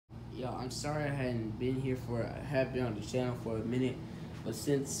Y'all, I'm sorry I hadn't been here for, I have been on the channel for a minute, but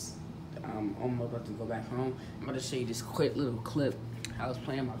since I'm almost about to go back home, I'm about to show you this quick little clip. I was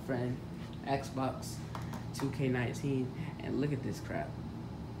playing my friend Xbox 2K19, and look at this crap.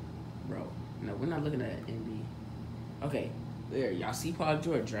 Bro, no, we're not looking at NB. Okay, there, y'all see Paul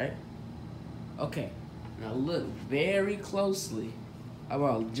George, right? Okay, now look very closely.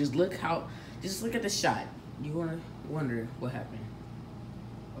 About just look at the shot. You wanna wonder what happened.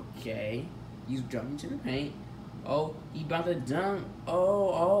 Okay, he's jumping to the paint. Oh, he about to dunk.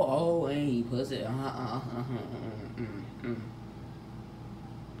 Oh, and he puts it.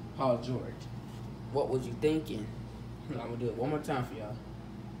 Paul George, what was you thinking? I'm gonna do it one more time for y'all.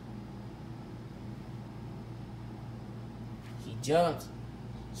 He jumps.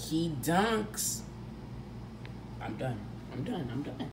 He dunks. I'm done.